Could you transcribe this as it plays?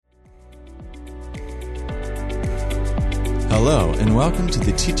Hello, and welcome to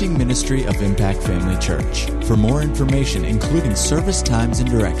the teaching ministry of Impact Family Church. For more information, including service times and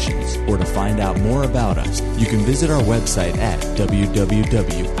directions, or to find out more about us, you can visit our website at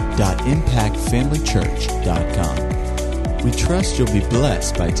www.impactfamilychurch.com. We trust you'll be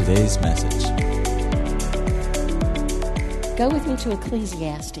blessed by today's message. Go with me to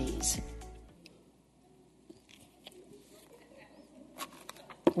Ecclesiastes.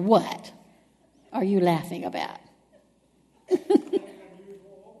 What are you laughing about?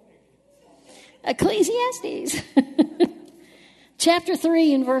 Ecclesiastes. Chapter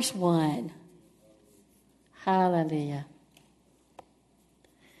 3 and verse 1. Hallelujah.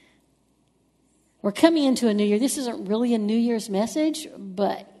 We're coming into a new year. This isn't really a New Year's message,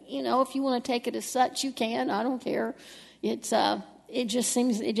 but, if you want to take it as such, you can. I don't care. It just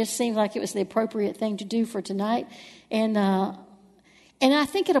seems like it was the appropriate thing to do for tonight. And I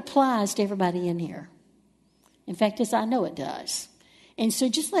think it applies to everybody in here. In fact, as I know it does. And so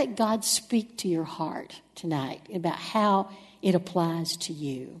just let God speak to your heart tonight about how it applies to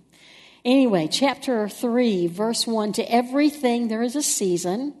you. Anyway, chapter 3, verse 1, to everything there is a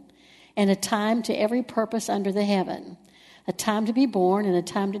season and a time to every purpose under the heaven, a time to be born and a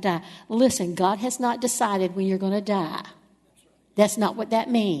time to die. Listen, God has not decided when you're going to die. That's not what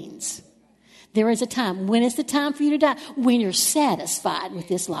that means. There is a time. When is the time for you to die? When you're satisfied with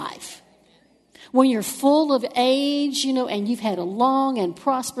this life. When you're full of age, and you've had a long and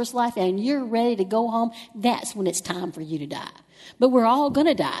prosperous life and you're ready to go home, that's when it's time for you to die. But we're all going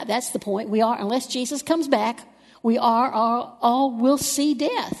to die. That's the point. We are, unless Jesus comes back, we all will see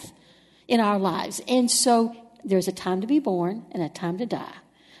death in our lives. And so there's a time to be born and a time to die.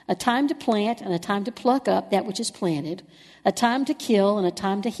 A time to plant and a time to pluck up that which is planted. A time to kill and a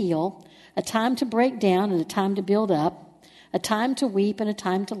time to heal. A time to break down and a time to build up. A time to weep and a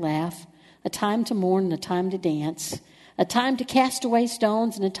time to laugh. A time to mourn and a time to dance, a time to cast away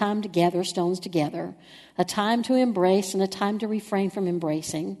stones and a time to gather stones together, a time to embrace and a time to refrain from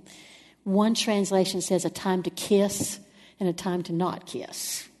embracing. One translation says a time to kiss and a time to not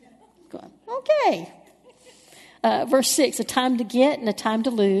kiss. Okay. Verse 6, a time to get and a time to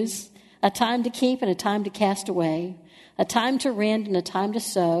lose, a time to keep and a time to cast away, a time to rend and a time to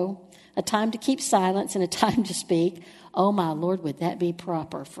sow, a time to keep silence and a time to speak. Oh, my Lord, would that be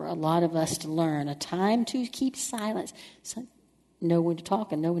proper for a lot of us to learn? A time to keep silence. So, know when to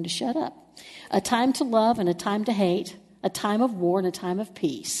talk and know when to shut up. A time to love and a time to hate. A time of war and a time of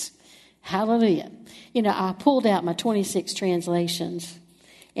peace. Hallelujah. I pulled out my 26 translations,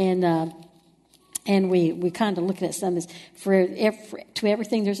 and we kind of looking at some as to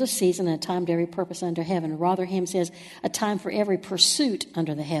everything there's a season and a time to every purpose under heaven. Rotherham says a time for every pursuit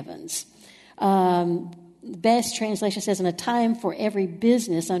under the heavens. The best translation says, in a time for every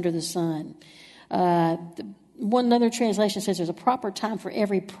business under the sun. One other translation says there's a proper time for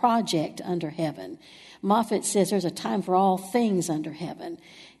every project under heaven. Moffat says there's a time for all things under heaven.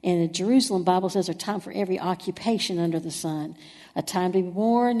 And the Jerusalem Bible says there's a time for every occupation under the sun. A time to be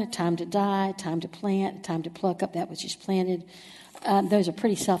born, a time to die, a time to plant, a time to pluck up that which is planted. Those are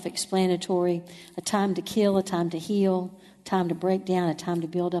pretty self-explanatory. A time to kill, a time to heal, a time to break down, a time to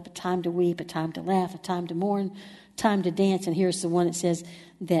build up, a time to weep, a time to laugh, a time to mourn, a time to dance. And here's the one that says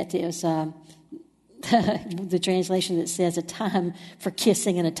that is the translation that says a time for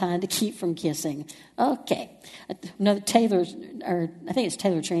kissing and a time to keep from kissing. Okay. Another Taylor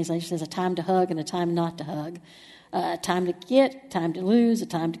translation says a time to hug and a time not to hug. A time to get, a time to lose, a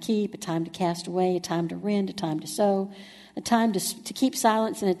time to keep, a time to cast away, a time to rend, a time to sow, a time to keep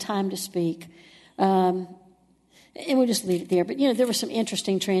silence and a time to speak. And we'll just leave it there. But, there were some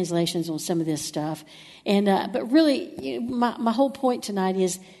interesting translations on some of this stuff. And but really, my whole point tonight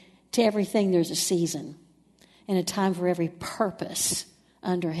is to everything there's a season and a time for every purpose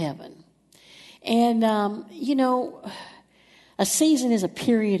under heaven. And, a season is a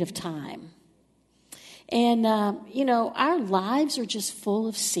period of time. And, our lives are just full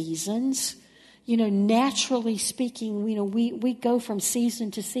of seasons. Naturally speaking, we go from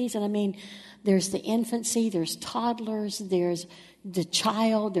season to season. I mean, there's the infancy, there's toddlers, there's the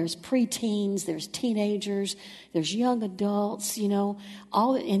child, there's preteens, there's teenagers, there's young adults,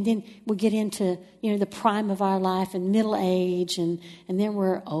 all, and then we get into, the prime of our life and middle age, and then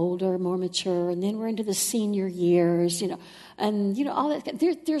we're older, more mature, and then we're into the senior years, and, all that.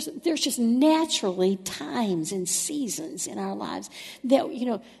 There's just naturally times and seasons in our lives that,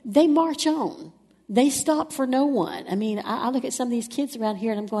 they march on. They stop for no one. I mean, I look at some of these kids around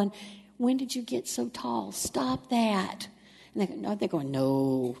here and I'm going, when did you get so tall? Stop that. And they're going,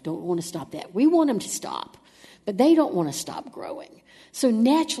 no, don't want to stop that. We want them to stop, but they don't want to stop growing. So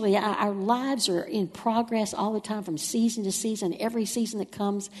naturally, our lives are in progress all the time from season to season. Every season that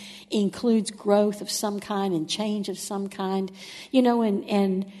comes includes growth of some kind and change of some kind.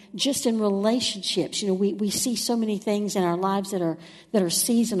 And just in relationships, we see so many things in our lives that are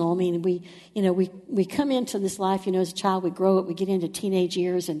seasonal. I mean, we come into this life, as a child, we grow up, we get into teenage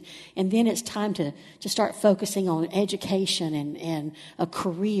years, and then it's time to start focusing on education and a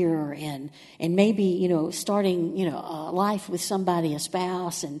career and maybe, starting, a life with somebody, a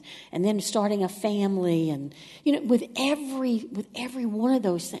spouse, and then starting a family. And, with every one of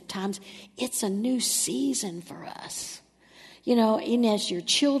those times, it's a new season for us. And as your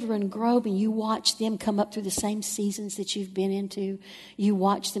children grow and you watch them come up through the same seasons that you've been into, you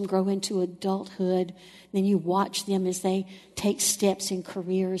watch them grow into adulthood, then you watch them as they take steps in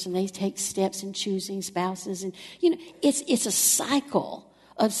careers and they take steps in choosing spouses. And, it's a cycle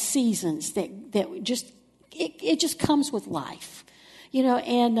of seasons that just, it just comes with life.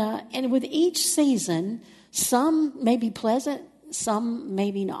 And with each season, some may be pleasant, some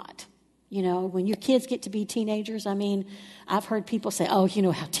maybe not. When your kids get to be teenagers, I mean, I've heard people say, oh, you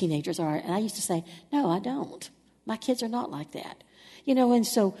know how teenagers are. And I used to say, no, I don't. My kids are not like that. And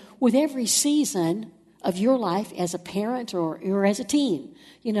so with every season of your life as a parent or as a teen,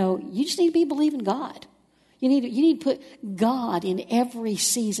 you just need to be believing God. You need to put God in every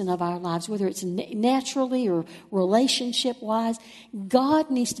season of our lives, whether it's naturally or relationship-wise.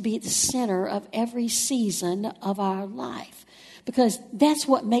 God needs to be at the center of every season of our life, because that's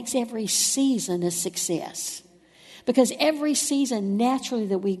what makes every season a success. Because every season naturally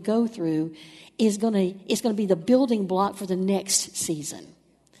that we go through is going to be the building block for the next season.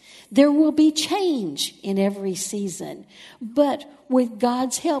 There will be change in every season, but with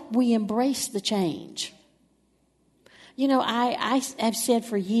God's help, we embrace the change. I have said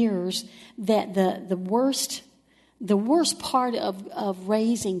for years that the worst part of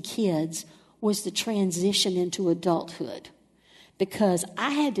raising kids was the transition into adulthood, because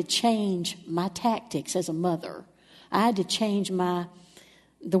I had to change my tactics as a mother. I had to change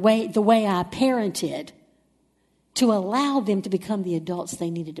the way I parented to allow them to become the adults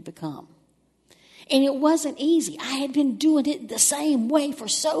they needed to become. And it wasn't easy. I had been doing it the same way for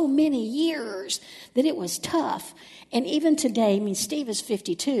so many years that it was tough. And even today, I mean, Steve is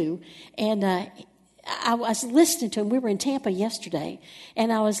 52, and I was listening to him. We were in Tampa yesterday,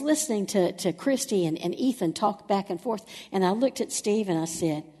 and I was listening to Christy and Ethan talk back and forth. And I looked at Steve and I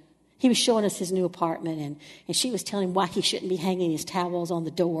said, he was showing us his new apartment, and she was telling him why he shouldn't be hanging his towels on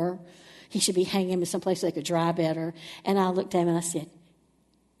the door. He should be hanging them in someplace they could dry better. And I looked at him and I said,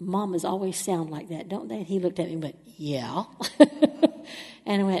 Mamas always sound like that, don't they? And he looked at me and went, yeah.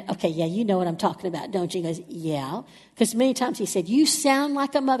 And I went, okay, yeah, you know what I'm talking about, don't you? He goes, yeah. Because many times he said, you sound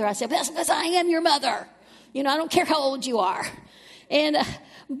like a mother. I said, that's because I am your mother. I don't care how old you are. And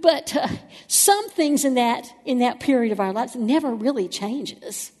but some things in that period of our lives never really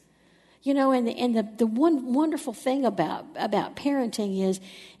changes. And the one wonderful thing about parenting is,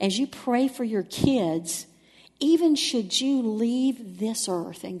 as you pray for your kids, even should you leave this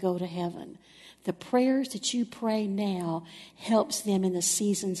earth and go to heaven, the prayers that you pray now helps them in the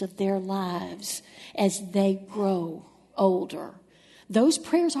seasons of their lives as they grow older. Those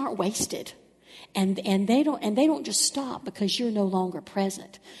prayers aren't wasted. And they don't just stop because you're no longer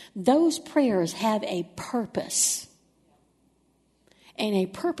present. Those prayers have a purpose. And a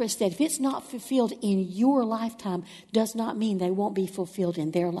purpose that, if it's not fulfilled in your lifetime, does not mean they won't be fulfilled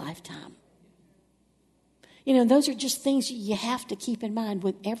in their lifetime. Those are just things you have to keep in mind.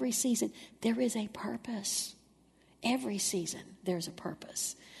 With every season, there is a purpose. Every season, there's a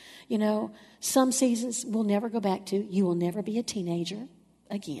purpose. Some seasons we'll never go back to. You will never be a teenager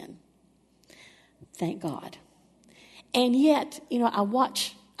again. Thank God. And yet, I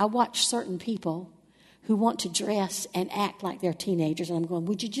watch certain people who want to dress and act like they're teenagers, and I'm going,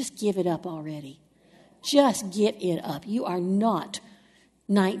 would you just give it up already? Just give it up. You are not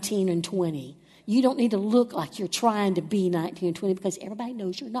 19 and 20. You don't need to look like you're trying to be 19 and 20, because everybody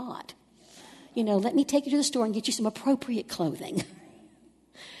knows you're not. Let me take you to the store and get you some appropriate clothing.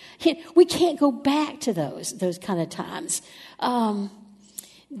 We can't go back to those kind of times.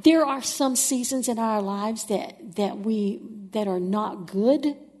 There are some seasons in our lives that are not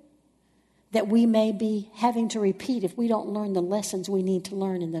good, that we may be having to repeat if we don't learn the lessons we need to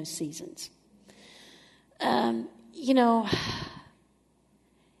learn in those seasons.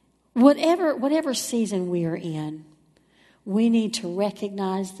 Whatever season we are in, we need to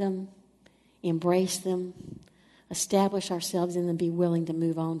recognize them, embrace them, establish ourselves in them, be willing to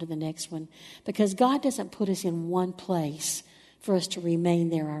move on to the next one. Because God doesn't put us in one place for us to remain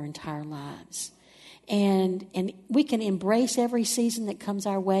there our entire lives. And we can embrace every season that comes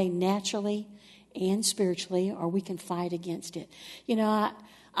our way naturally and spiritually, or we can fight against it. You know,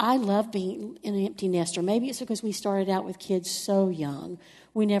 I love being an empty nester. Maybe it's because we started out with kids so young.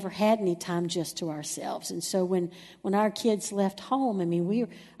 We never had any time just to ourselves. And so when our kids left home, I mean,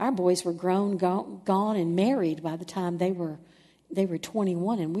 our boys were grown, gone, and married by the time they were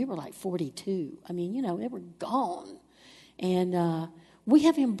 21, and we were like 42. I mean, you know, they were gone. And we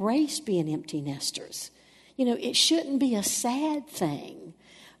have embraced being empty nesters. You know, it shouldn't be a sad thing,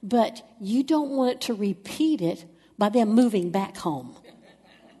 but you don't want it to repeat it by them moving back home.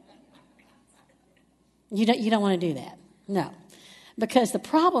 You don't want to do that. No. Because the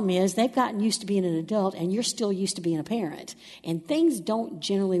problem is they've gotten used to being an adult and you're still used to being a parent. And things don't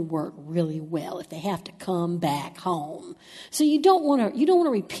generally work really well if they have to come back home. So you don't want to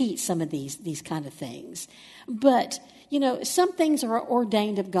repeat some of these kind of things. But, you know, some things are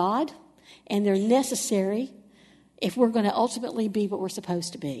ordained of God and they're necessary if we're going to ultimately be what we're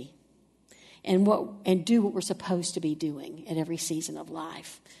supposed to be and do what we're supposed to be doing at every season of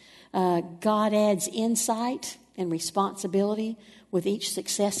life. God adds insight and responsibility with each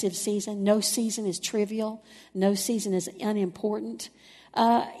successive season. No season is trivial. No season is unimportant.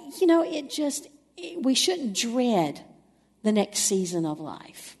 You know, we shouldn't dread the next season of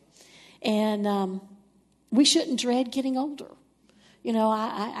life. And we shouldn't dread getting older. You know,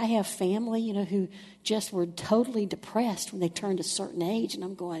 I have family, you know, who just were totally depressed when they turned a certain age. And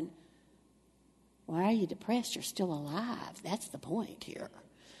I'm going, why are you depressed? You're still alive. That's the point here.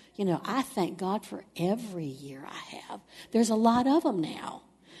 You know, I thank God for every year I have. There's a lot of them now.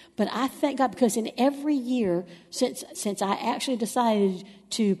 But I thank God because in every year, since I actually decided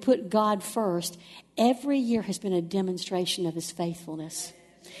to put God first, every year has been a demonstration of his faithfulness.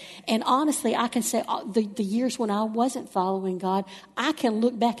 And honestly, I can say the years when I wasn't following God, I can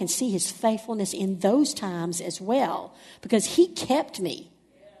look back and see his faithfulness in those times as well. Because he kept me.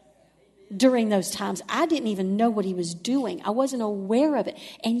 During those times, I didn't even know what he was doing. I wasn't aware of it.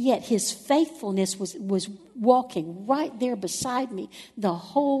 And yet his faithfulness was walking right there beside me the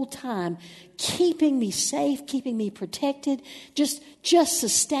whole time, keeping me safe, keeping me protected, just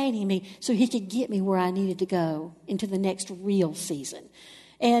sustaining me so he could get me where I needed to go into the next real season.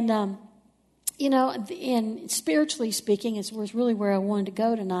 And, you know, and spiritually speaking, is really where I wanted to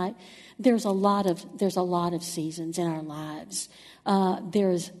go tonight. There's a lot of seasons in our lives.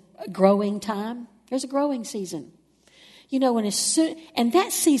 Growing time. There's a growing season. You know, and that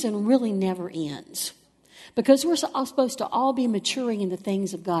season really never ends. Because we're all supposed to all be maturing in the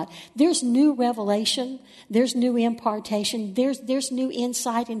things of God. There's new revelation. There's new impartation. There's new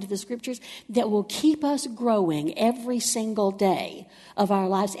insight into the scriptures that will keep us growing every single day of our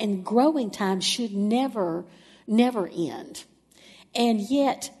lives. And growing time should never end. And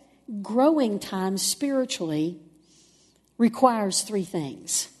yet, growing time spiritually requires three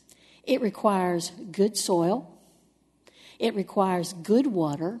things. It requires good soil, it requires good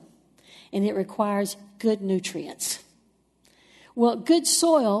water, and it requires good nutrients. Well, good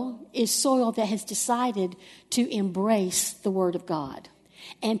soil is soil that has decided to embrace the Word of God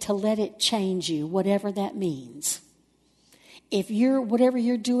and to let it change you, whatever that means. If whatever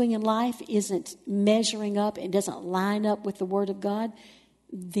you're doing in life isn't measuring up, it doesn't line up with the Word of God,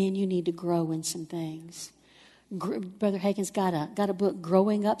 then you need to grow in some things. Brother Hagin's got a book,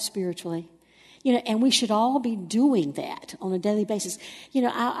 Growing Up Spiritually. You know, and we should all be doing that on a daily basis. You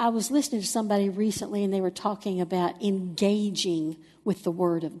know, I was listening to somebody recently, and they were talking about engaging with the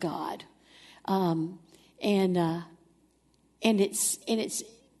Word of God, and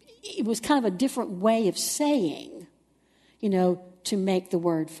it was kind of a different way of saying, you know, to make the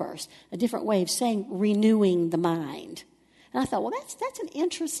Word first, a different way of saying renewing the mind. And I thought, well, that's an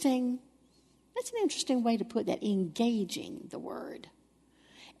interesting way to put that, engaging the Word.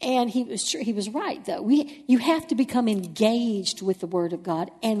 And he was right, though. You have to become engaged with the Word of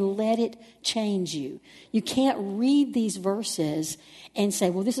God and let it change you. You can't read these verses and say,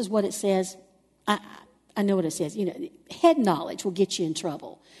 well, this is what it says. I know what it says. You know, head knowledge will get you in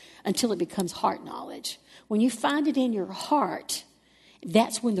trouble until it becomes heart knowledge. When you find it in your heart,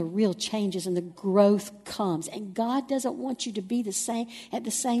 that's when the real changes and the growth comes. And God doesn't want you to be at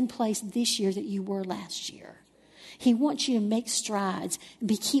the same place this year that you were last year. He wants you to make strides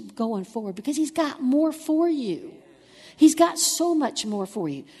and keep going forward because he's got more for you. He's got so much more for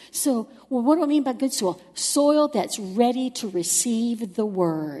you. So, well, what do I mean by good soil? Soil that's ready to receive the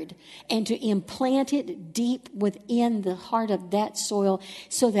Word and to implant it deep within the heart of that soil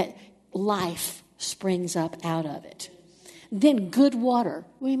so that life springs up out of it. Then good water.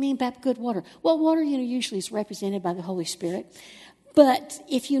 What do you mean by good water? Well, water, usually is represented by the Holy Spirit. But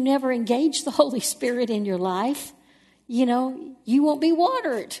if you never engage the Holy Spirit in your life, you won't be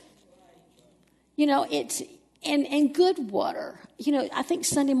watered. It's and good water. I think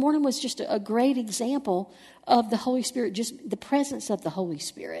Sunday morning was just a great example of the Holy Spirit, just the presence of the Holy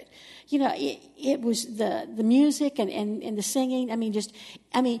Spirit. It was the music and the singing.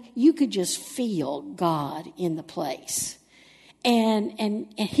 You could just feel God in the place.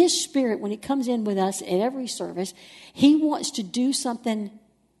 And His Spirit, when He comes in with us at every service, He wants to do something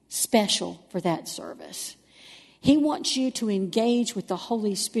special for that service. He wants you to engage with the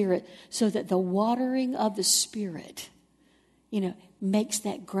Holy Spirit so that the watering of the Spirit, makes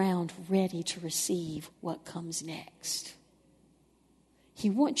that ground ready to receive what comes next. He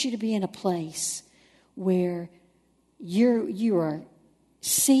wants you to be in a place where you are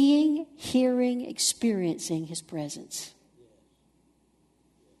seeing, hearing, experiencing His presence.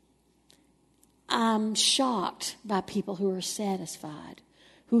 I'm shocked by people who are satisfied,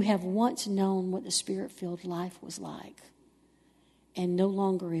 who have once known what the Spirit-filled life was like and no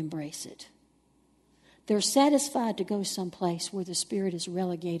longer embrace it. They're satisfied to go someplace where the Spirit is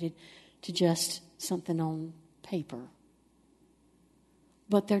relegated to just something on paper.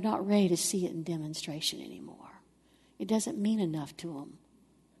 But they're not ready to see it in demonstration anymore. It doesn't mean enough to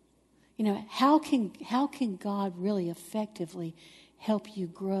them. How can God really effectively help you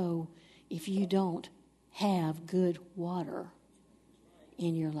grow if you don't have good water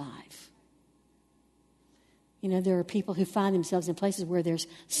in your life? There are people who find themselves in places where there's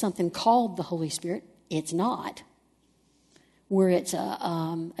something called the Holy Spirit. It's not. Where it's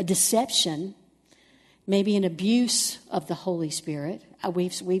a deception, maybe an abuse of the Holy Spirit.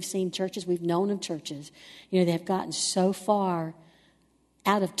 We've seen churches, we've known of churches, they have gotten so far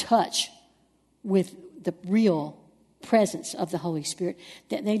out of touch with the real presence of the Holy Spirit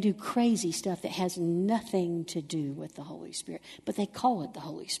that they do crazy stuff that has nothing to do with the Holy Spirit, but they call it the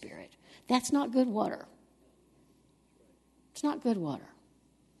Holy Spirit. That's not good water. It's not good water.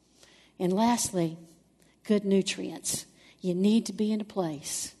 And lastly, good nutrients. You need to be in a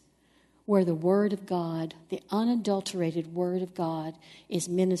place where the Word of God, the unadulterated Word of God, is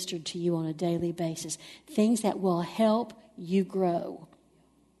ministered to you on a daily basis. Things that will help you grow.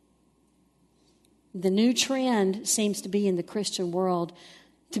 The new trend seems to be in the Christian world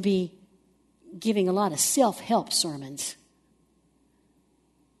to be giving a lot of self-help sermons.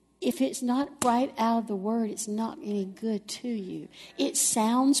 If it's not right out of the Word, it's not any good to you. It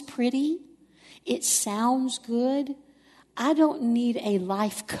sounds pretty. It sounds good. I don't need a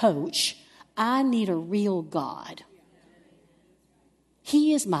life coach. I need a real God.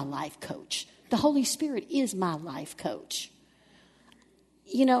 He is my life coach. The Holy Spirit is my life coach.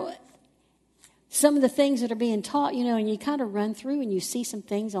 Some of the things that are being taught, and you kind of run through and you see some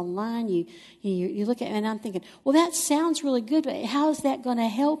things online, you look at it, and I'm thinking, well, that sounds really good, but how is that going to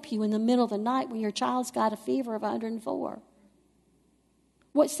help you in the middle of the night when your child's got a fever of 104?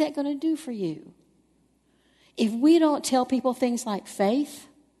 What's that going to do for you? If we don't tell people things like faith,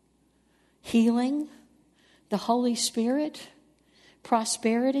 healing, the Holy Spirit,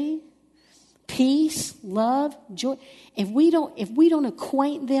 prosperity, peace, love, joy, if we don't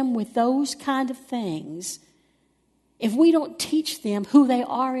acquaint them with those kind of things, if we don't teach them who they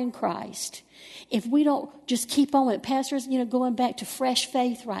are in Christ, if we don't just keep on with pastors, going back to fresh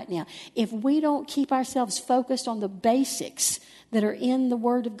faith right now, if we don't keep ourselves focused on the basics that are in the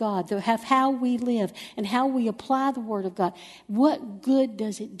Word of God, that have how we live and how we apply the Word of God, what good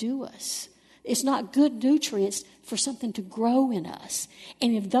does it do us? It's not good nutrients for something to grow in us.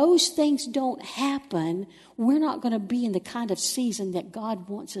 And if those things don't happen, we're not going to be in the kind of season that God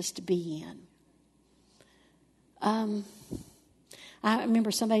wants us to be in. I remember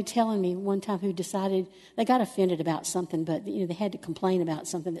somebody telling me one time who decided, they got offended about something, but they had to complain about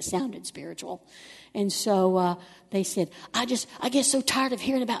something that sounded spiritual. And so they said, I get so tired of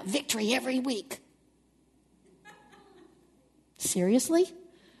hearing about victory every week. Seriously?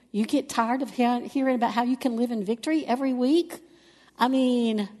 You get tired of hearing about how you can live in victory every week? How do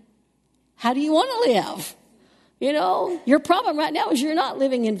you want to live? Your problem right now is you're not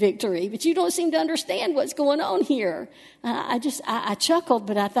living in victory, but you don't seem to understand what's going on here. I chuckled,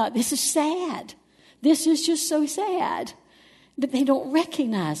 but I thought, this is sad. This is just so sad. But they don't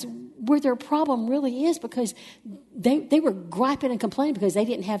recognize where their problem really is, because they were griping and complaining because they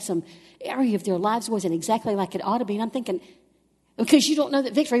didn't have some area of their lives wasn't exactly like it ought to be. And I'm thinking, because you don't know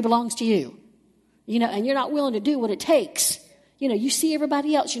that victory belongs to you, and you're not willing to do what it takes. You see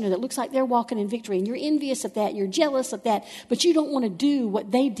everybody else, that looks like they're walking in victory, and you're envious of that, you're jealous of that, but you don't want to do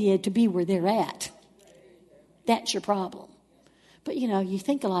what they did to be where they're at. That's your problem. But, you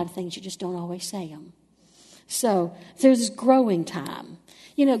think a lot of things, you just don't always say them. So there's this growing time.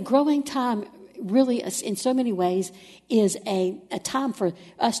 Growing time really, in so many ways, is a time for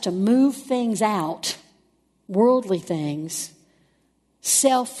us to move things out, worldly things,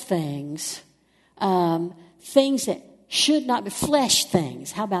 self things, things that should not be, flesh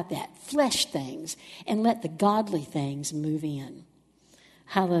things. How about that? Flesh things. And let the godly things move in.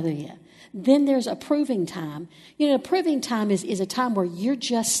 Hallelujah. Then there's a proving time. A proving time is a time where you're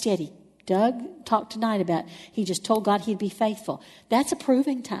just steady. Doug talked tonight about he just told God he'd be faithful. That's a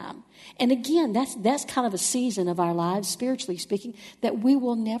proving time. And again, that's kind of a season of our lives, spiritually speaking, that we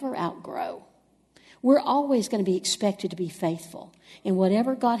will never outgrow. We're always going to be expected to be faithful in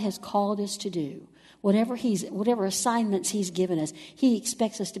whatever God has called us to do. Whatever assignments he's given us, he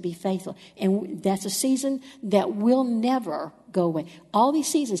expects us to be faithful. And that's a season that will never go away. All these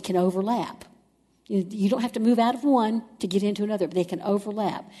seasons can overlap. You don't have to move out of one to get into another, but they can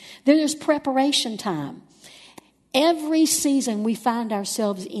overlap. Then there's preparation time. Every season we find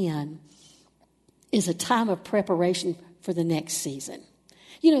ourselves in is a time of preparation for the next season.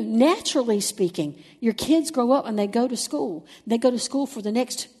 Naturally speaking, your kids grow up and they go to school. They go to school for the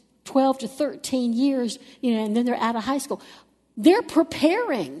next 12 to 13 years, and then they're out of high school. They're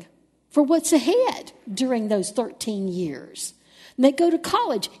preparing for what's ahead during those 13 years. And they go to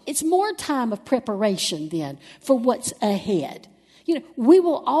college. It's more time of preparation then for what's ahead. We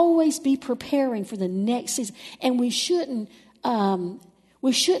will always be preparing for the next season, and we shouldn't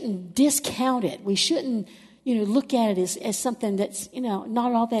discount it. We shouldn't look at it as something that's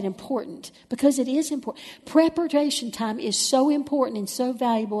not all that important, because it is important. Preparation time is so important and so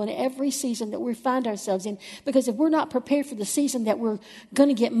valuable in every season that we find ourselves in, because if we're not prepared for the season that we're going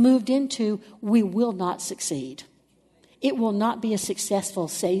to get moved into, we will not succeed. It will not be a successful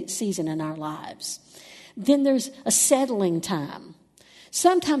season in our lives. Then there's a settling time.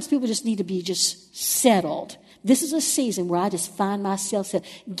 Sometimes people just need to be just settled. This is a season where I just find myself saying,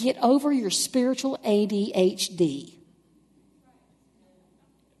 get over your spiritual ADHD.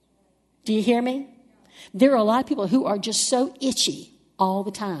 Do you hear me? There are a lot of people who are just so itchy all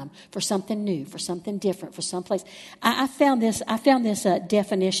the time for something new, for something different, for someplace. I found this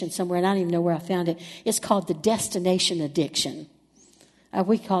definition somewhere, and I don't even know where I found it. It's called the destination addiction.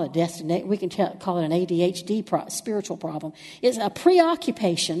 We call it we can call it an ADHD spiritual problem. It's a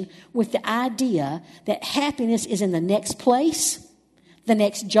preoccupation with the idea that happiness is in the next place, the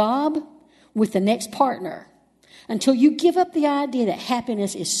next job, with the next partner. Until you give up the idea that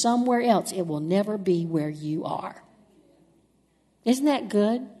happiness is somewhere else, it will never be where you are. Isn't that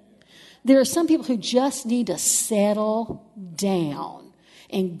good? There are some people who just need to settle down,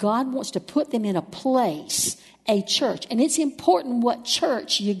 and God wants to put them in a place, a church. And it's important what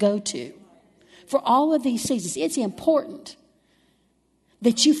church you go to. For all of these seasons, it's important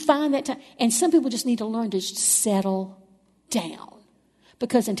that you find that time. And some people just need to learn to settle down.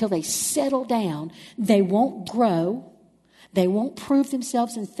 Because until they settle down, they won't grow. They won't prove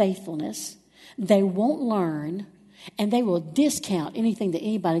themselves in faithfulness. They won't learn. And they will discount anything that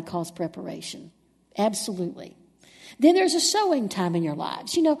anybody calls preparation. Absolutely. Then there's a sowing time in your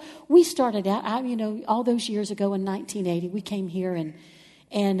lives. We started out, all those years ago in 1980, we came here and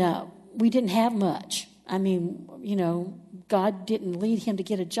we didn't have much. God didn't lead him to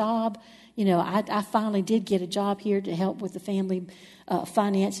get a job. I finally did get a job here to help with the family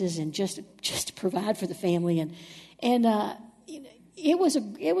finances and just to provide for the family. And it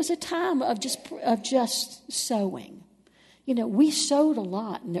was a time of just sowing. We sowed a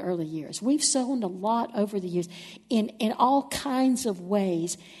lot in the early years. We've sown a lot over the years in all kinds of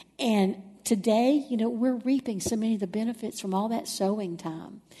ways. And today, we're reaping so many of the benefits from all that sowing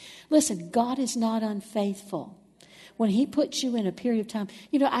time. Listen, God is not unfaithful. When he puts you in a period of time,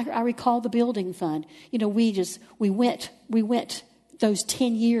 I recall the building fund. We went those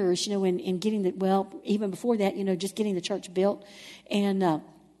 10 years, in getting even before that, just getting the church built, and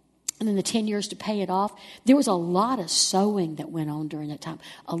then the 10 years to pay it off. There was a lot of sowing that went on during that time,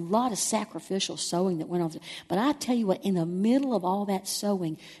 a lot of sacrificial sowing that went on. But I tell you what, in the middle of all that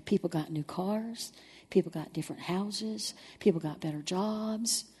sowing, people got new cars, people got different houses, people got better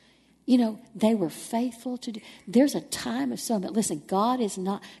jobs. They were faithful to do. There's a time of sowing. But listen, God is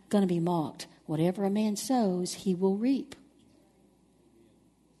not going to be mocked. Whatever a man sows, he will reap.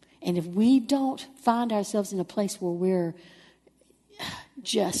 And if we don't find ourselves in a place where we're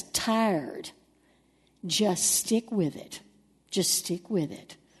just tired, just stick with it. Just stick with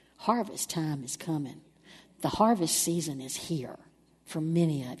it. Harvest time is coming. The harvest season is here for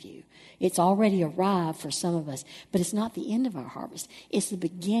many of you. It's already arrived for some of us, but it's not the end of our harvest. It's the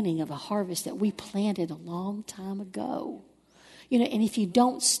beginning of a harvest that we planted a long time ago. And if you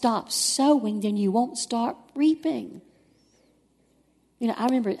don't stop sowing, then you won't start reaping. I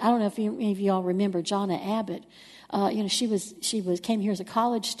remember, I don't know if any of y'all remember Jonna Abbott. She came here as a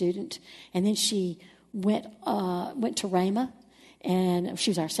college student, and then she went to Rhema, and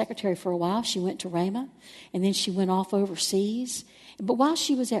she was our secretary for a while. She went to Rhema, and then she went off overseas. But while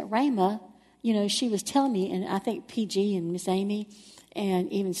she was at Rhema, she was telling me, and I think PG and Miss Amy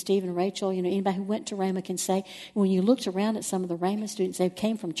and even Steve and Rachel, anybody who went to Rhema can say, when you looked around at some of the Rhema students, they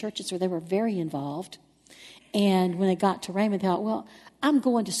came from churches where they were very involved. And when they got to Rhema, they thought, well, I'm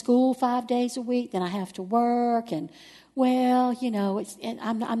going to school 5 days a week, then I have to work, and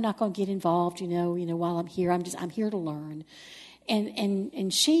I'm not going to get involved, while I'm here. I'm here to learn.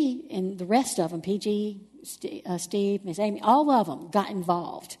 And she and the rest of them, PG, Steve, Miss Amy, all of them got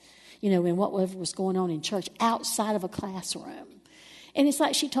involved, in whatever was going on in church outside of a classroom. And it's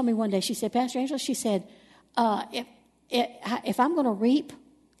like she told me one day, she said, Pastor Angela, she said, if I'm going to reap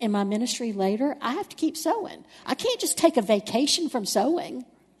in my ministry later, I have to keep sowing. I can't just take a vacation from sowing.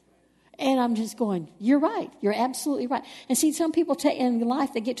 And I'm just going, you're right. You're absolutely right. And see, some people in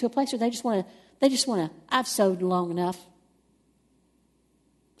life, they get to a place where they just want to, I've sowed long enough.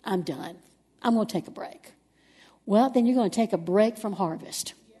 I'm done. I'm going to take a break. Well, then you're going to take a break from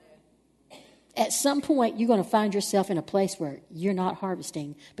harvest. At some point, you're going to find yourself in a place where you're not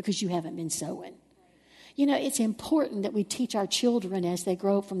harvesting because you haven't been sowing. It's important that we teach our children as they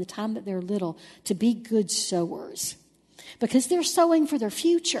grow up from the time that they're little to be good sowers because they're sowing for their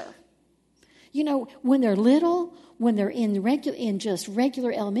future. When they're little, when they're in just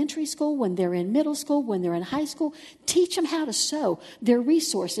regular elementary school, when they're in middle school, when they're in high school, teach them how to sow their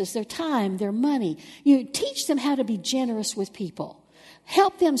resources, their time, their money. Teach them how to be generous with people.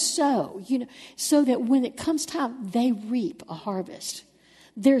 Help them sow, so that when it comes time, they reap a harvest.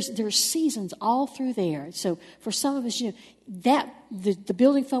 There's seasons all through there. So for some of us, that the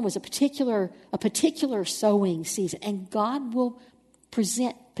building fund was a particular sowing season, and God will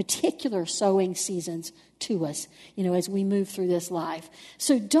present particular sowing seasons to us, as we move through this life.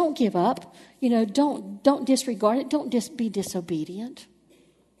 So don't give up. Don't disregard it. Don't be disobedient.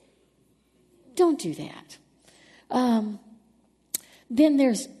 Don't do that. Then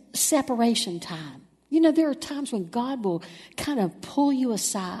there's separation time. There are times when God will kind of pull you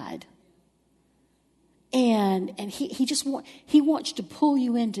aside, and he wants to pull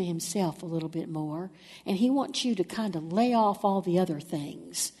you into himself a little bit more, and he wants you to kind of lay off all the other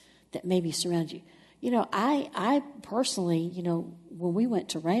things that maybe surround you. I personally, when we went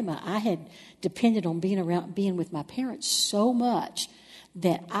to Rhema, I had depended on being with my parents so much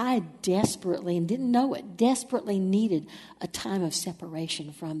that I desperately, and didn't know it, desperately needed a time of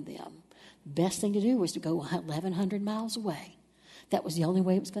separation from them. Best thing to do was to go 1,100 miles away. That was the only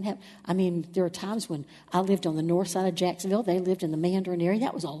way it was going to happen. I mean, there were times when I lived on the north side of Jacksonville. They lived in the Mandarin area.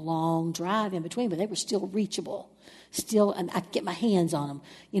 That was a long drive in between, but they were still reachable. And I could get my hands on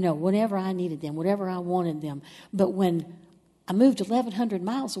them, whenever I needed them, whatever I wanted them. But when I moved 1,100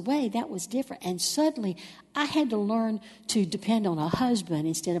 miles away, that was different. And suddenly, I had to learn to depend on a husband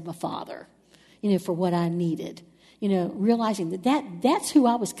instead of a father, for what I needed. Realizing that's who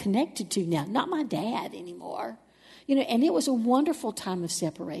I was connected to now, not my dad anymore. And it was a wonderful time of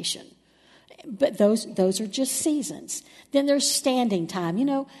separation. But those are just seasons. Then there's standing time.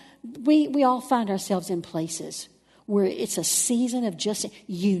 We all find ourselves in places where it's a season of just,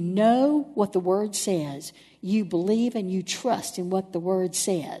 what the Word says. You believe and you trust in what the Word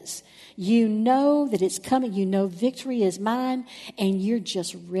says. You know that it's coming. You know victory is mine, and you're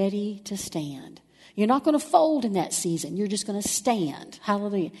just ready to stand. You're not going to fold in that season. You're just going to stand.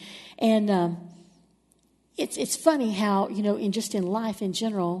 Hallelujah. And it's funny how, in life in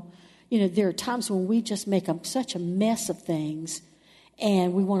general, there are times when we just make such a mess of things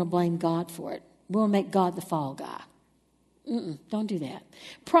and we want to blame God for it. We want to make God the fall guy. Don't do that.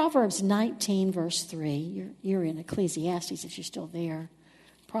 Proverbs 19, verse 3. You're in Ecclesiastes if you're still there.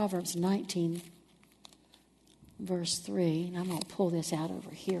 Proverbs 19, verse 3. And I'm going to pull this out over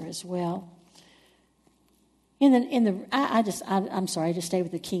here as well. I'm sorry, I just stay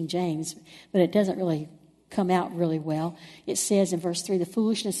with the King James, but it doesn't really come out really well. It says in verse 3, the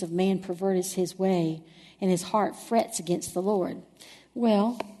foolishness of man perverteth his way, and his heart frets against the Lord.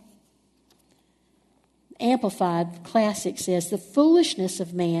 Well, Amplified Classic says, the foolishness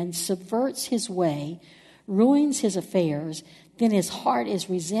of man subverts his way, ruins his affairs, then his heart is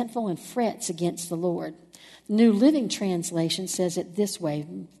resentful and frets against the Lord. The New Living Translation says it this way,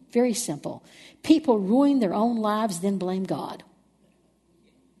 very simple. People ruin their own lives, then blame God.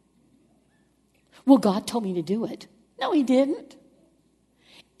 Well, God told me to do it. No, he didn't.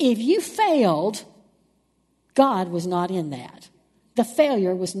 If you failed, God was not in that. The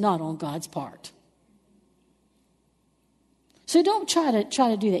failure was not on God's part. So don't try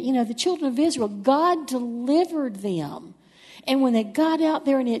to do that. You know, the children of Israel, God delivered them. And when they got out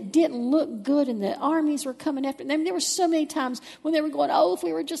there and it didn't look good and the armies were coming after them, there were so many times when they were going, oh, if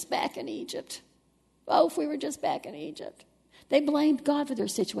we were just back in Egypt. Oh, if we were just back in Egypt. They blamed God for their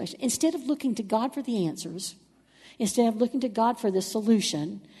situation. Instead of looking to God for the answers, instead of looking to God for the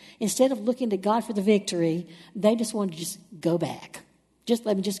solution, instead of looking to God for the victory, they just wanted to just go back.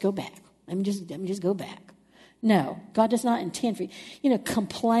 Let me just go back. Let me just go back. No, God does not intend for you. You know,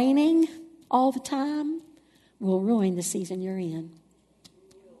 complaining all the time will ruin the season you're in.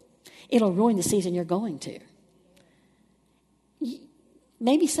 It'll ruin the season you're going to.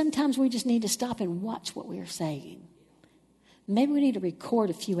 Maybe sometimes we just need to stop and watch what we are saying. Maybe we need to record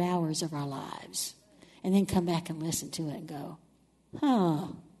a few hours of our lives and then come back and listen to it and go,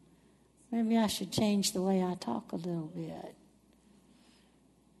 maybe I should change the way I talk a little bit.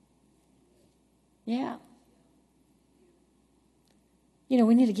 Yeah. You know,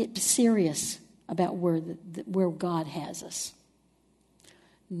 we need to get serious about where God has us.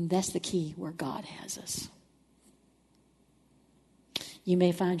 And that's the key, where God has us. You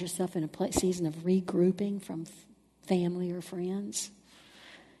may find yourself in a season of regrouping from family or friends.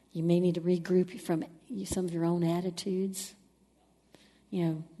 You may need to regroup from some of your own attitudes. You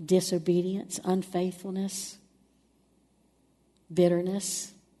know, disobedience, unfaithfulness,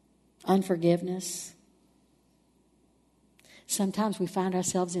 bitterness, unforgiveness. Sometimes we find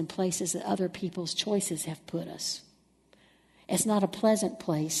ourselves in places that other people's choices have put us. It's not a pleasant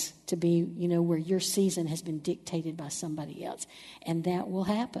place to be, you know, where your season has been dictated by somebody else. And that will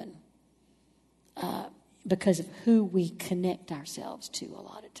happen because of who we connect ourselves to a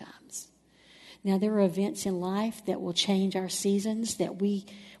lot of times. Now, there are events in life that will change our seasons that we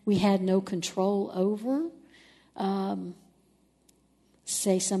had no control over.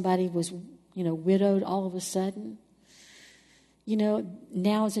 Say somebody was, you know, widowed all of a sudden. You know,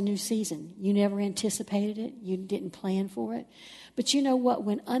 now is a new season. You never anticipated it. You didn't plan for it. But you know what?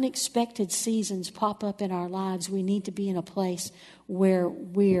 When unexpected seasons pop up in our lives, we need to be in a place where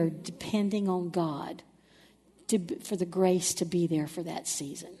we're depending on God for the grace to be there for that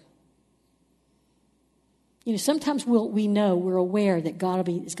season. You know, sometimes we're aware that God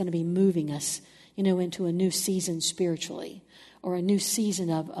is going to be moving us, you know, into a new season spiritually or a new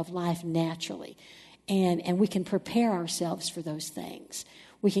season of life naturally. And we can prepare ourselves for those things.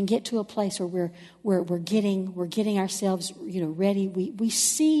 We can get to a place where we're getting ourselves, you know, ready.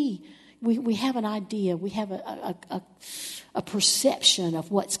 We have an idea. We have a perception of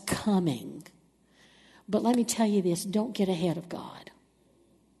what's coming. But let me tell you this: don't get ahead of God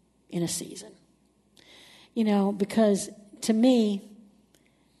in a season. You know, because to me,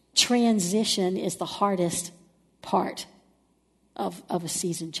 transition is the hardest part of a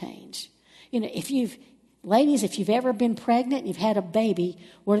season change. You know, if you've ever been pregnant and you've had a baby,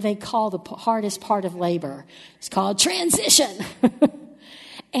 what do they call the hardest part of labor? It's called transition.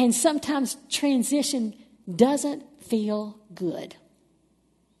 And sometimes transition doesn't feel good.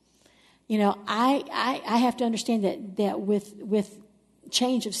 You know, I have to understand that with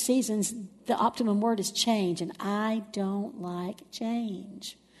change of seasons, the optimum word is change, and I don't like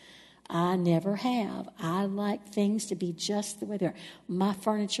change. I never have. I like things to be just the way they are. My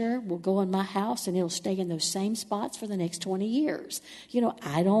furniture will go in my house and it'll stay in those same spots for the next 20 years. You know,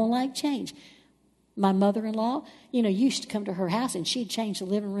 I don't like change. My mother-in-law, you know, used to come to her house and she'd change the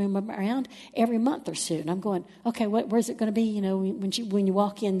living room around every month or so. And I'm going, okay, where's it going to be, you know, when you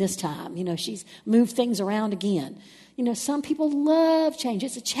walk in this time? You know, she's moved things around again. You know, some people love change.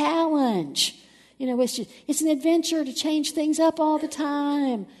 It's a challenge. You know, it's an adventure to change things up all the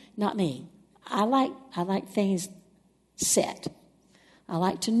time. Not me. I like things set. I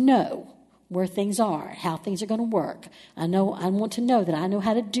like to know where things are, how things are going to work. I want to know that I know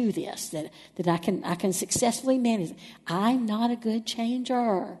how to do this, that I can successfully manage it. I'm not a good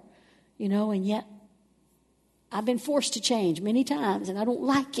changer, you know, and yet I've been forced to change many times, and I don't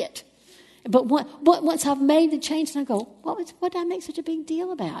like it. But once I've made the change, and I go, what did I make such a big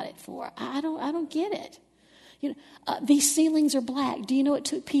deal about it for? I don't get it. You know, these ceilings are black. Do you know it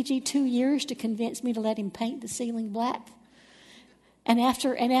took PG 2 years to convince me to let him paint the ceiling black? And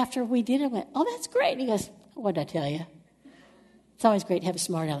after we did it, I went, oh, that's great. And he goes, what did I tell you? It's always great to have a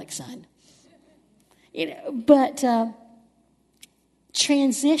smart aleck son. You know, but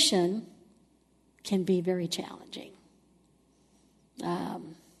transition can be very challenging.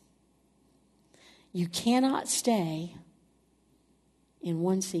 You cannot stay in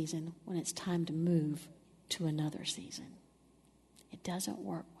one season when it's time to move to another season. It doesn't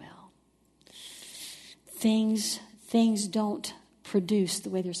work well. Things don't produce the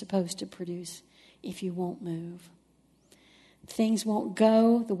way they're supposed to produce if you won't move. Things won't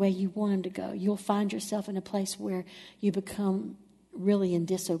go the way you want them to go. You'll find yourself in a place where you become really in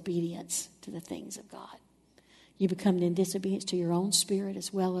disobedience to the things of God. You become in disobedience to your own spirit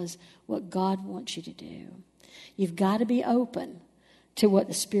as well as what God wants you to do. You've got to be open to what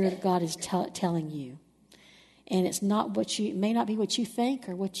the Spirit of God is telling you. And it's not it may not be what you think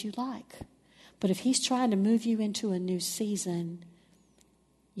or what you like. But if He's trying to move you into a new season,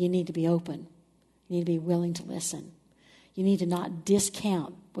 you need to be open. You need to be willing to listen. You need to not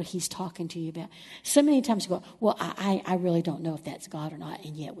discount what He's talking to you about. So many times you go, well, I really don't know if that's God or not,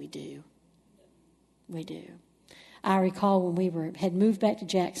 and yet we do. We do. I recall when we had moved back to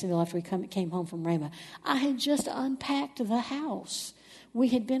Jacksonville after we came home from Rhema, I had just unpacked the house. We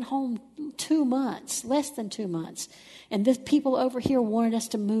had been home 2 months, less than 2 months. And the people over here wanted us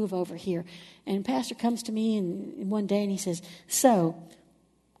to move over here. And Pastor comes to me one day and he says, so,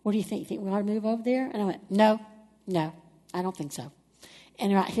 what do you think? You think we ought to move over there? And I went, no, I don't think so.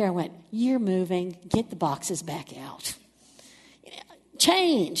 And right here I went, you're moving, get the boxes back out.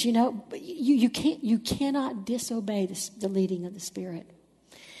 Change, but you cannot disobey the leading of the Spirit.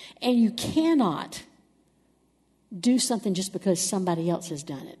 And you cannot do something just because somebody else has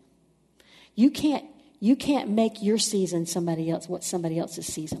done it. You can't make your season what somebody else's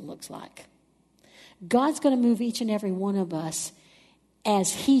season looks like. God's going to move each and every one of us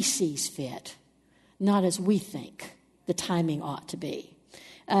as He sees fit, not as we think the timing ought to be.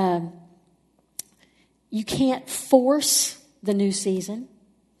 You can't force the new season.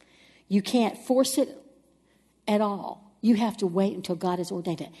 You can't force it at all. You have to wait until God has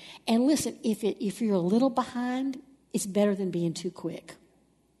ordained it. And listen, if you're a little behind, it's better than being too quick.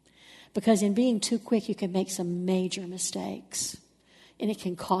 Because in being too quick, you can make some major mistakes. And it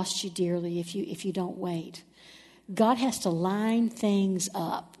can cost you dearly if you don't wait. God has to line things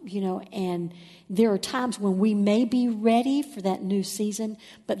up, and there are times when we may be ready for that new season,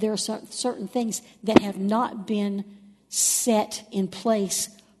 but there are certain things that have not been set in place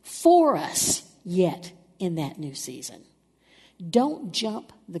for us yet in that new season. Don't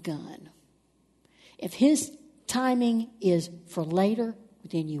jump the gun. If His timing is for later,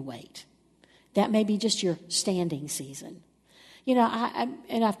 then you wait. That may be just your standing season.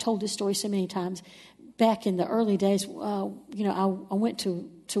 I've told this story so many times. Back in the early days, I went to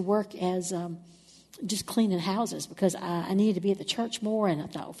work as just cleaning houses because I needed to be at the church more. And I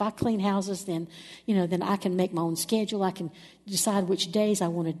thought, if I clean houses, then I can make my own schedule. I can decide which days I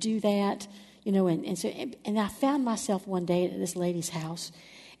want to do that. And I found myself one day at this lady's house,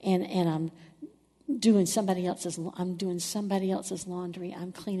 and I'm doing somebody else's laundry.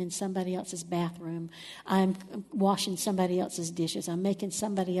 I'm cleaning somebody else's bathroom. I'm washing somebody else's dishes. I'm making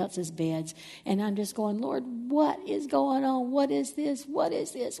somebody else's beds. And I'm just going, Lord, what is going on? What is this? What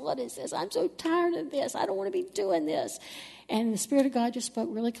is this? What is this? I'm so tired of this. I don't want to be doing this. And the Spirit of God just spoke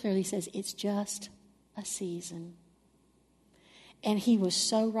really clearly. He says, it's just a season. And He was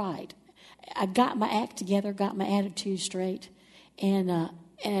so right. I got my act together, got my attitude straight, and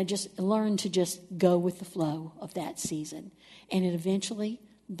I just learned to just go with the flow of that season. And it eventually,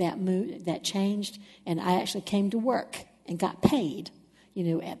 that changed, and I actually came to work and got paid,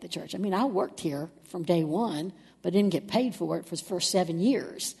 at the church. I mean, I worked here from day one, but didn't get paid for it for the first 7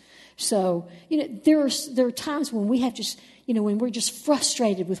 years. So, there are times when we have just, when we're just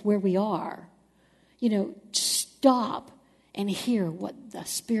frustrated with where we are, stop and hear what the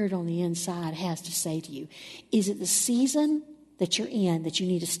Spirit on the inside has to say to you. Is it the season that you're in, that you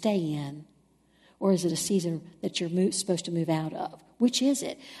need to stay in? Or is it a season that you're supposed to move out of? Which is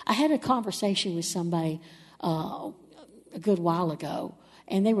it? I had a conversation with somebody a good while ago,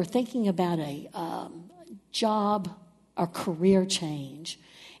 and they were thinking about a job or career change.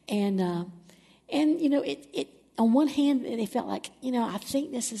 And it on one hand, they felt like, I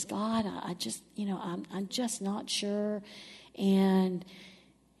think this is God. I just, I'm just not sure. And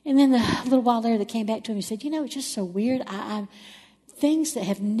then a little while later, they came back to him and said, it's just so weird. Things that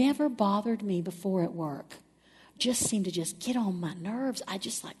have never bothered me before at work just seem to just get on my nerves. I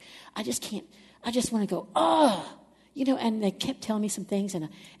just can't, I just want to go, and they kept telling me some things. And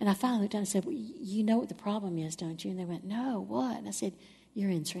I finally looked down and said, well, you know what the problem is, don't you? And they went, no, what? And I said,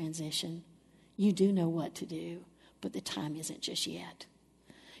 you're in transition. You do know what to do, but the time isn't just yet.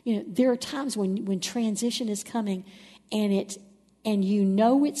 There are times when transition is coming, and it's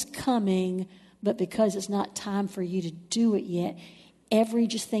coming, but because it's not time for you to do it yet, every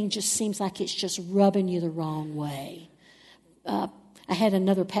thing just seems like it's just rubbing you the wrong way. I had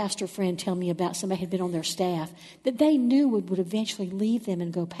another pastor friend tell me about somebody who had been on their staff that they knew would eventually leave them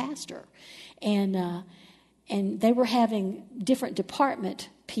and go pastor. And And they were having different department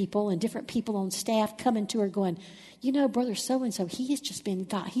people and different people on staff coming to her going, you know, brother so-and-so, he's just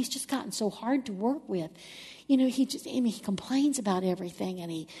gotten so hard to work with. You know, he complains about everything,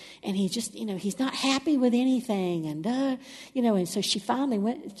 and he just, you know, he's not happy with anything, and you know, and so she finally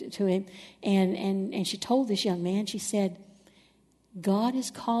went to him, and she told this young man, she said, God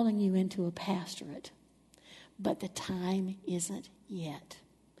is calling you into a pastorate, but the time isn't yet.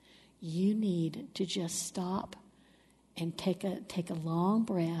 You need to just stop and take a long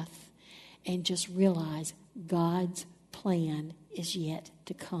breath and just realize God's plan is yet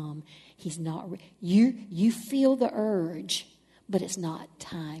to come. He's not. You feel the urge, but it's not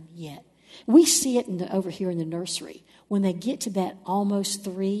time yet. We see it over here in the nursery. When they get to that almost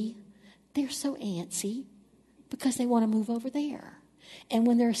 3, they're so antsy because they want to move over there. And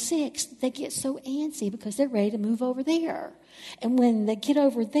when they're 6, they get so antsy because they're ready to move over there. And when they get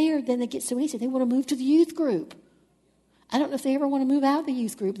over there, then they get so antsy they want to move to the youth group. I don't know if they ever want to move out of the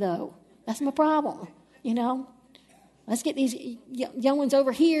youth group, though. That's my problem, you know. Let's get these young ones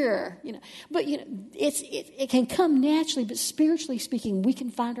over here, you know. But, you know, it can come naturally, but spiritually speaking, we can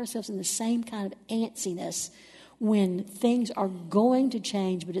find ourselves in the same kind of antsiness when things are going to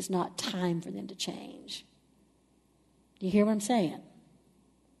change, but it's not time for them to change. Do you hear what I'm saying?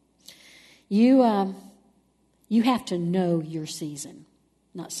 You have to know your season,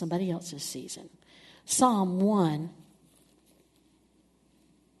 not somebody else's season. Psalm 1.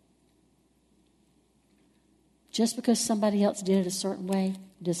 Just because somebody else did it a certain way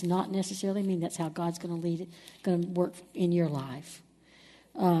does not necessarily mean that's how God's going to lead it, going to work in your life.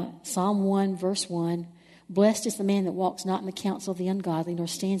 Psalm 1, verse 1. Blessed is the man that walks not in the counsel of the ungodly, nor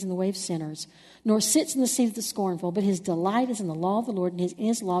stands in the way of sinners, nor sits in the seat of the scornful, but his delight is in the law of the Lord, and in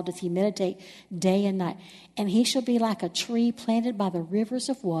his law doth he meditate day and night. And he shall be like a tree planted by the rivers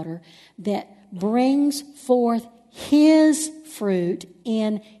of water that brings forth his fruit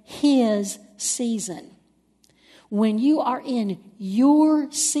in his season. When you are in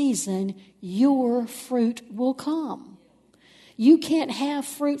your season, your fruit will come. You can't have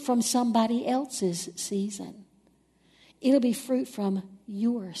fruit from somebody else's season. It'll be fruit from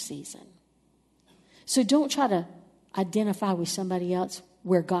your season. So don't try to identify with somebody else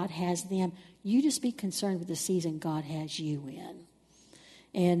where God has them. You just be concerned with the season God has you in.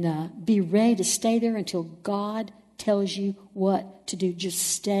 And be ready to stay there until God tells you what to do. Just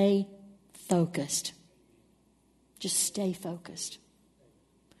stay focused. Just stay focused.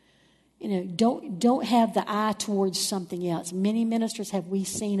 You know, don't have the eye towards something else. Many ministers have we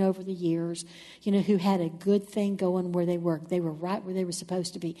seen over the years, you know, who had a good thing going where they were. They were right where they were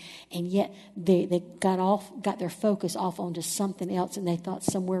supposed to be. And yet they got their focus off onto something else, and they thought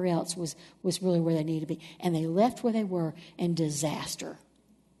somewhere else was really where they needed to be. And they left where they were, and disaster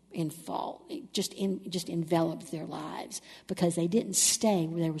and fall just enveloped their lives because they didn't stay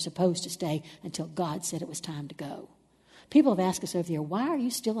where they were supposed to stay until God said it was time to go. People have asked us over the year, why are you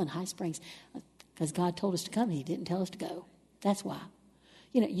still in High Springs? Because God told us to come. He didn't tell us to go. That's why.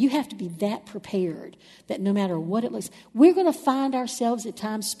 You know, you have to be that prepared that no matter what it looks, we're going to find ourselves at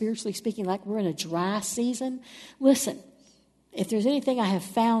times, spiritually speaking, like we're in a dry season. Listen, if there's anything I have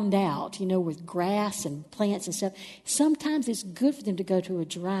found out, you know, with grass and plants and stuff, sometimes it's good for them to go to a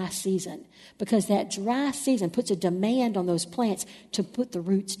dry season because that dry season puts a demand on those plants to put the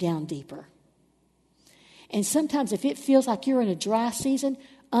roots down deeper. And sometimes if it feels like you're in a dry season,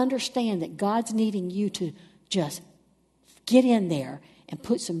 understand that God's needing you to just get in there and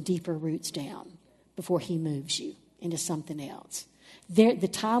put some deeper roots down before he moves you into something else. The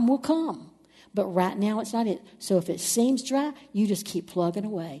time will come. But right now, it's not it. So if it seems dry, you just keep plugging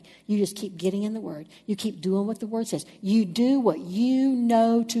away. You just keep getting in the Word. You keep doing what the Word says. You do what you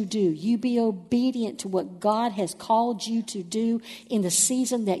know to do. You be obedient to what God has called you to do in the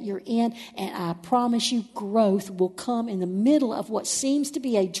season that you're in. And I promise you, growth will come in the middle of what seems to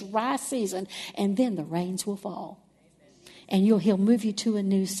be a dry season. And then the rains will fall. And he'll move you to a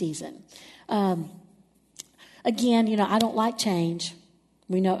new season. Again, you know, I don't like change.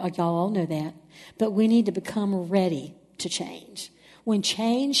 We know, y'all all know that. But we need to become ready to change. When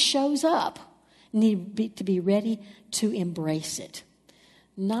change shows up, need to be ready to embrace it.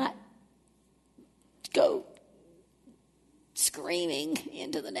 Not go screaming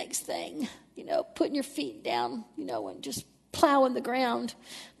into the next thing, you know, putting your feet down, you know, and just plowing the ground,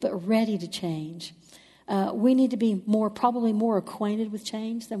 but ready to change. We need to be probably more acquainted with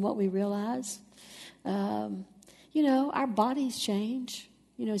change than what we realize. You know, our bodies change.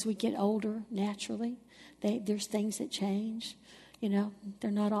 You know, as we get older, naturally, there's things that change. You know, they're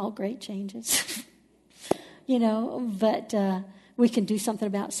not all great changes. You know, but we can do something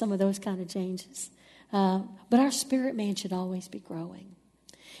about some of those kind of changes. But our spirit man should always be growing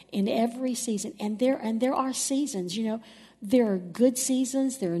in every season. And there are seasons, there are good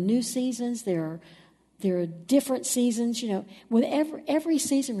seasons, there are new seasons, there are different seasons, every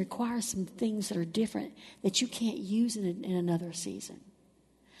season requires some things that are different that you can't use in another season.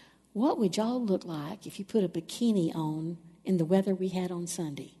 What would y'all look like if you put a bikini on in the weather we had on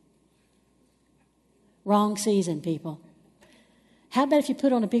Sunday? Wrong season, people. How about if you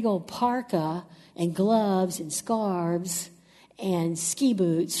put on a big old parka and gloves and scarves and ski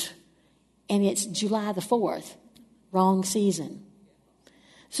boots and it's July the 4th? Wrong season.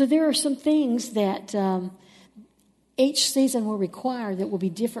 So there are some things that each season will require that will be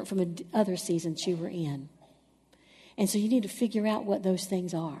different from other seasons you were in. And so you need to figure out what those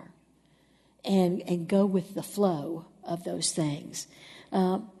things are and go with the flow of those things.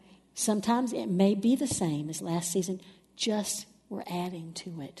 Sometimes it may be the same as last season, just we're adding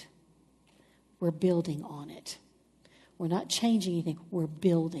to it. We're building on it. We're not changing anything. We're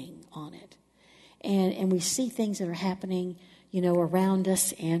building on it. And we see things that are happening, around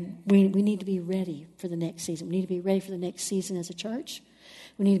us, and we need to be ready for the next season. We need to be ready for the next season as a church.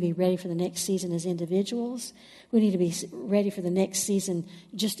 We need to be ready for the next season as individuals. We need to be ready for the next season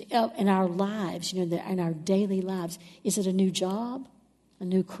just in our lives, in our daily lives. Is it a new job, a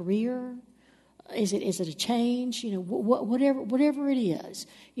new career? Is it a change? Whatever it is,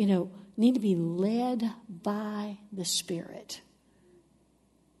 need to be led by the Spirit.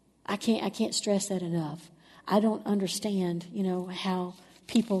 I can't stress that enough. I don't understand, how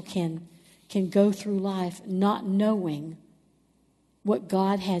people can go through life not knowing what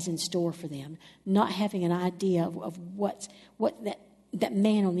God has in store for them, not having an idea of what that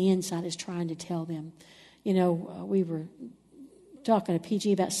man on the inside is trying to tell them. We were talking to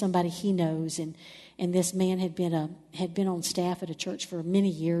PG about somebody he knows, and this man had been on staff at a church for many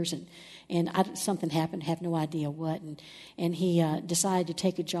years, and something happened, have no idea what, and he decided to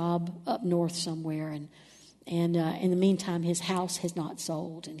take a job up north somewhere, and in the meantime, his house has not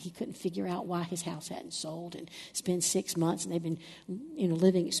sold, and he couldn't figure out why his house hadn't sold. And it's been 6 months, and they've been,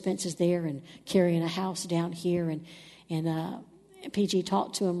 living expenses there and carrying a house down here. And PG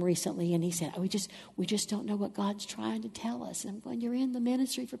talked to him recently, and he said, we just don't know what God's trying to tell us. And I'm going, you're in the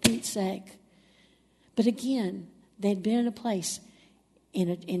ministry for Pete's sake. But again, they'd been in a place in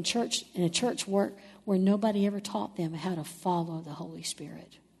a church where nobody ever taught them how to follow the Holy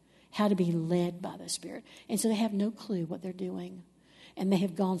Spirit, how to be led by the Spirit. And so they have no clue what they're doing. And they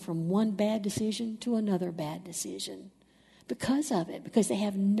have gone from one bad decision to another bad decision because of it, because they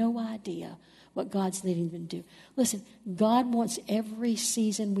have no idea what God's leading them to do. Listen, God wants every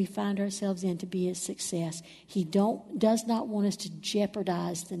season we find ourselves in to be a success. He does not want us to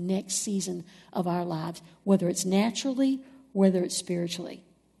jeopardize the next season of our lives, whether it's naturally, whether it's spiritually.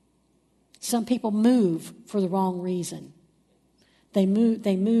 Some people move for the wrong reason. They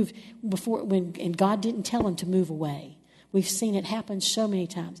moved before and God didn't tell them to move away. We've seen it happen so many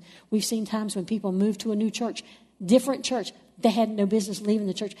times. We've seen times when people move to a new church, different church. They had no business leaving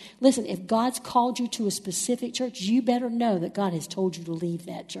the church. Listen, if God's called you to a specific church, you better know that God has told you to leave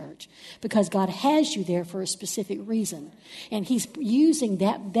that church, because God has you there for a specific reason. And He's using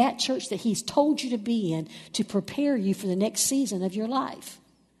that church that He's told you to be in to prepare you for the next season of your life.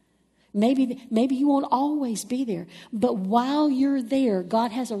 Maybe you won't always be there, but while you're there,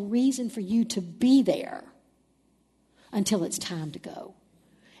 God has a reason for you to be there until it's time to go.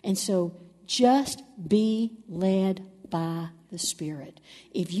 And so just be led by the Spirit.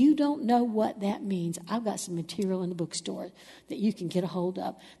 If you don't know what that means, I've got some material in the bookstore that you can get a hold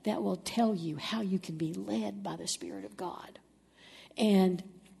of that will tell you how you can be led by the Spirit of God. And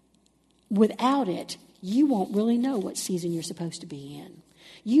without it, you won't really know what season you're supposed to be in.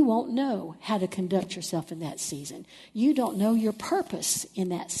 You won't know how to conduct yourself in that season. You don't know your purpose in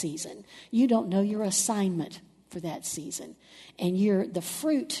that season. You don't know your assignment for that season. And the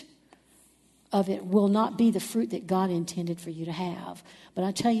fruit of it will not be the fruit that God intended for you to have. But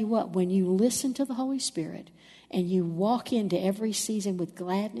I tell you what, when you listen to the Holy Spirit and you walk into every season with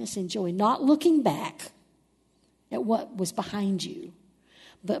gladness and joy, not looking back at what was behind you,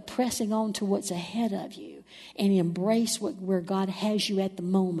 but pressing on to what's ahead of you and embrace where God has you at the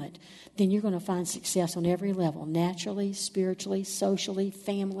moment, then you're going to find success on every level, naturally, spiritually, socially,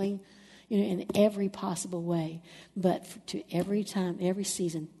 family, in every possible way. But to every time, every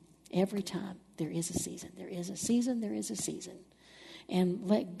season, every time, there is a season. There is a season, there is a season. And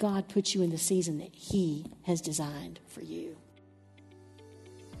let God put you in the season that He has designed for you.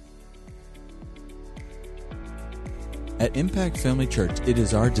 At Impact Family Church, it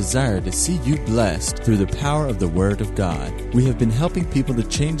is our desire to see you blessed through the power of the Word of God. We have been helping people to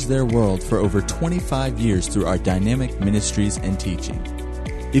change their world for over 25 years through our dynamic ministries and teaching.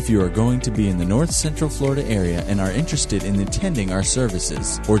 If you are going to be in the North Central Florida area and are interested in attending our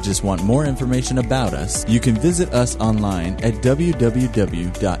services, or just want more information about us, you can visit us online at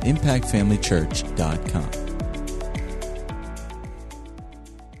www.impactfamilychurch.com.